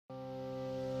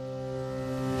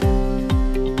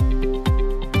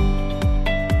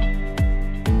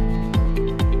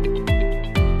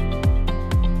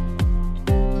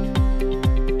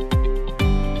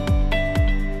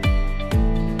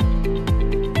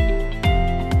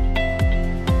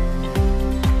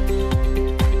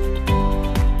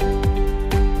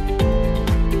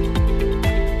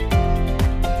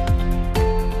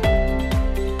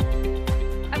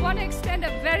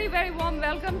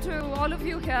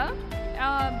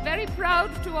India. Very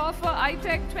proud to offer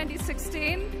iTech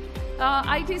 2016,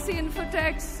 ITC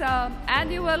Infotech's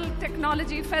annual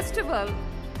technology festival,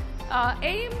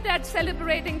 aimed at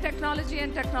celebrating technology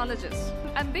and technologists.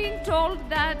 I'm being told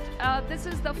that this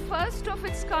is the first of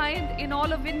its kind in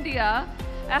all of India,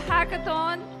 a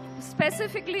hackathon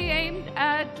specifically aimed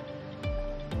at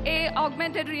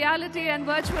augmented reality and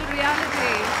virtual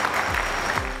reality.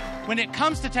 When it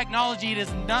comes to technology, it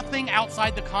is nothing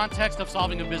outside the context of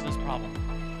solving a business problem.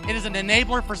 It is an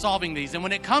enabler for solving these. And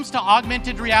when it comes to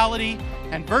augmented reality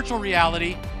and virtual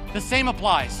reality, the same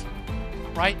applies,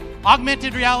 right?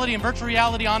 Augmented reality and virtual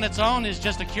reality on its own is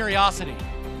just a curiosity.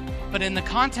 But in the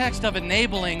context of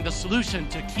enabling the solution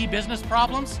to key business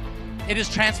problems, it is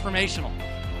transformational.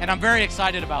 And I'm very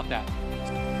excited about that.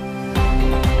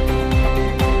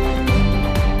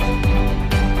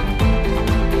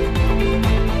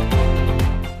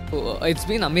 It's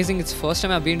been amazing. It's the first time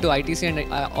I've been to ITC,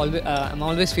 and I'm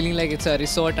always feeling like it's a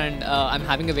resort and I'm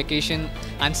having a vacation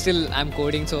and still I'm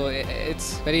coding, so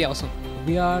it's very awesome.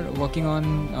 We are working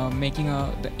on making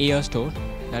the AR store,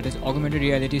 that is augmented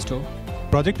reality store. The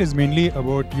project is mainly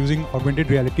about using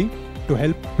augmented reality to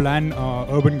help plan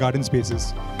urban garden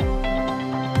spaces.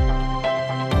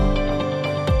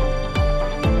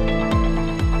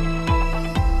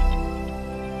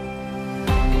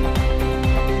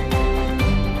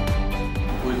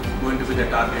 The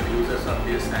target users of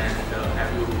this, and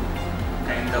have you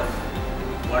kind of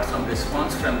got some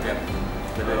response from them,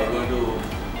 whether they're going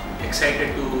to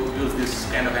excited to use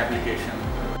this kind of application?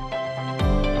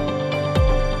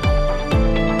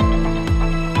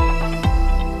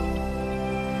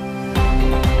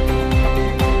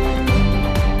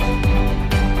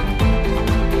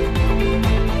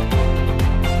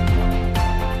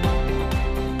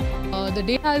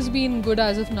 The day has been good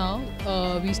as of now.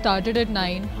 We started at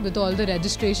 9 with all the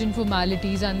registration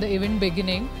formalities and the event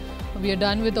beginning. We are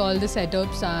done with all the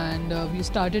setups and we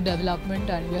started development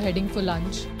and we are heading for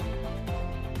lunch.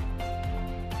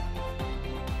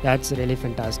 That's really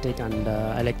fantastic, and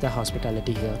I like the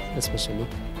hospitality here especially.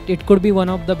 It could be one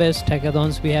of the best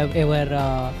hackathons we have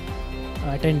ever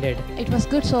attended. It was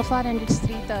good so far, and it's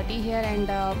 3:30 here, and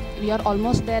we are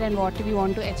almost there and what we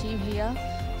want to achieve here.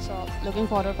 So looking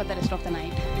forward for the rest of the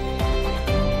night.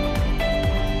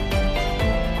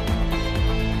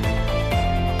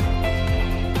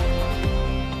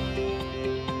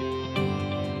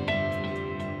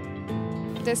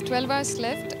 There's 12 hours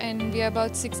left and we are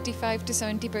about 65 to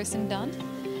 70% done,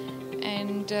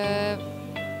 and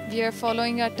we are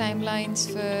following our timelines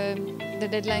for the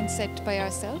deadline set by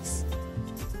ourselves.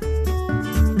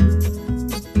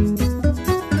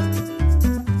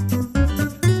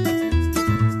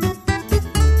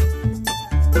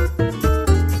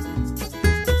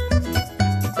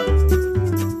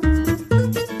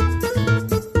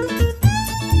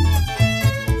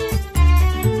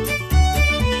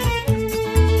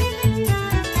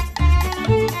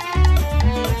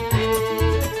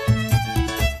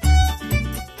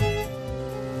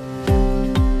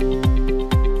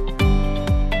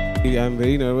 I'm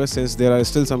very nervous since there are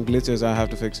still some glitches I have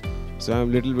to fix, so I'm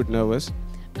a little bit nervous.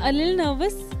 A little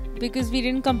nervous because we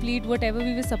didn't complete whatever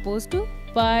we were supposed to,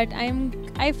 but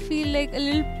I feel like a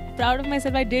little proud of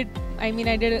myself. I did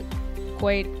it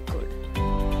quite good.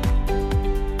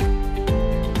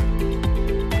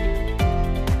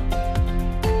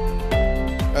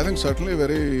 I think certainly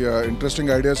very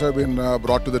interesting ideas have been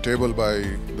brought to the table by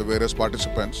the various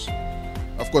participants.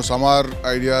 Of course, some are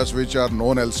ideas which are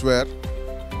known elsewhere,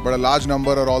 but a large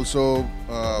number are also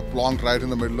plonked right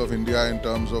in the middle of India in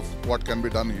terms of what can be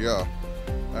done here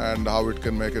and how it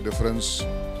can make a difference,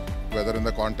 whether in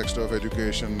the context of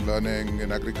education, learning,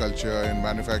 in agriculture, in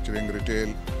manufacturing,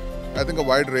 retail. I think a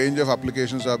wide range of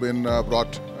applications have been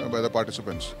brought by the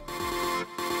participants.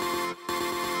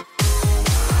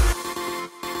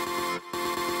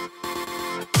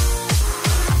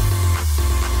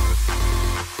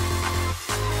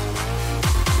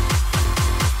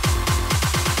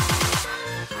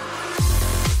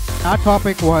 Our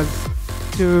topic was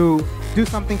to do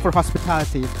something for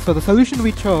hospitality. So the solution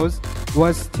we chose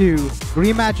was to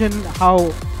reimagine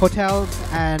how hotels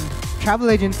and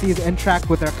travel agencies interact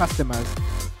with their customers.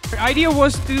 Our idea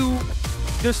was to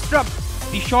disrupt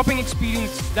the shopping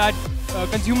experience that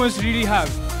consumers really have.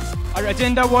 Our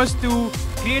agenda was to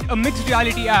create a mixed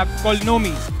reality app called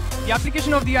Nomi. The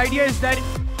application of the idea is that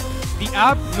the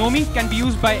app Nomi can be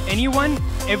used by anyone,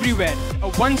 everywhere. A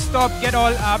one-stop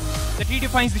get-all app that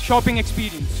redefines the shopping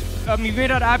experience. We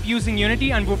made our app using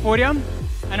Unity and Vuforia,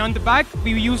 and on the back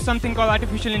we use something called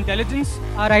artificial intelligence.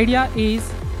 Our idea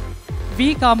is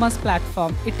V-commerce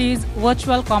platform. It is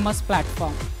virtual commerce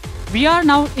platform. We are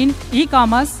now in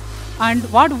e-commerce, and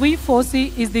what we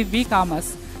foresee is the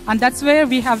V-commerce. And that's where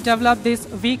we have developed this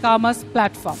V-commerce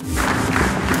platform.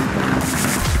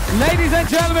 Ladies and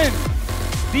gentlemen,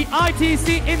 the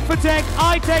ITC Infotech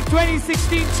iTech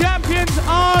 2016 champions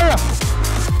are...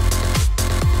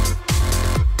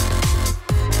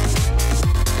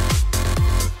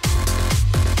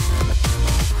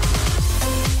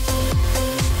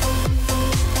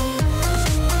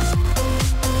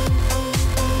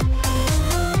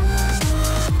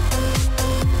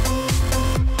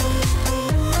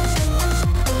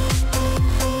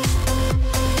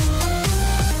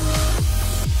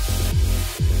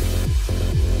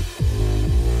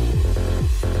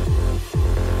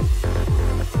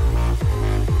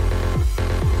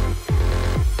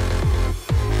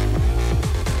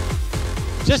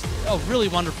 Just a really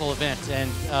wonderful event, and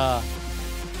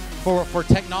for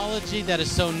technology that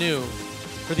is so new,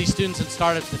 for these students and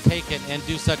startups to take it and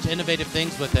do such innovative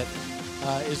things with it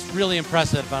is really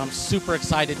impressive. And I'm super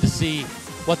excited to see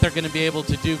what they're going to be able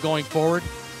to do going forward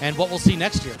and what we'll see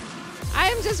next year. I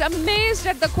am just amazed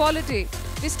at the quality.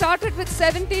 We started with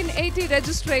 1780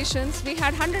 registrations, we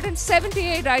had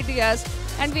 178 ideas,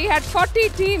 and we had 40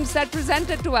 teams that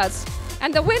presented to us.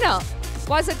 And the winner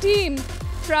was a team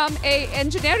from an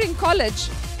engineering college,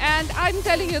 and I'm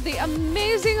telling you, the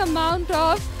amazing amount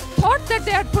of thought that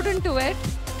they had put into it.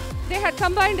 They had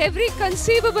combined every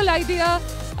conceivable idea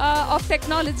of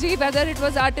technology, whether it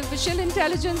was artificial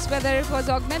intelligence, whether it was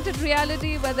augmented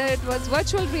reality, whether it was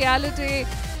virtual reality,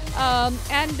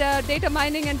 and data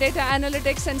mining and data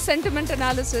analytics and sentiment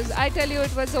analysis. I tell you,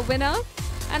 it was a winner,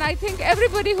 and I think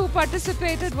everybody who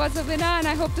participated was a winner, and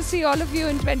I hope to see all of you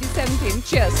in 2017.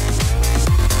 Cheers.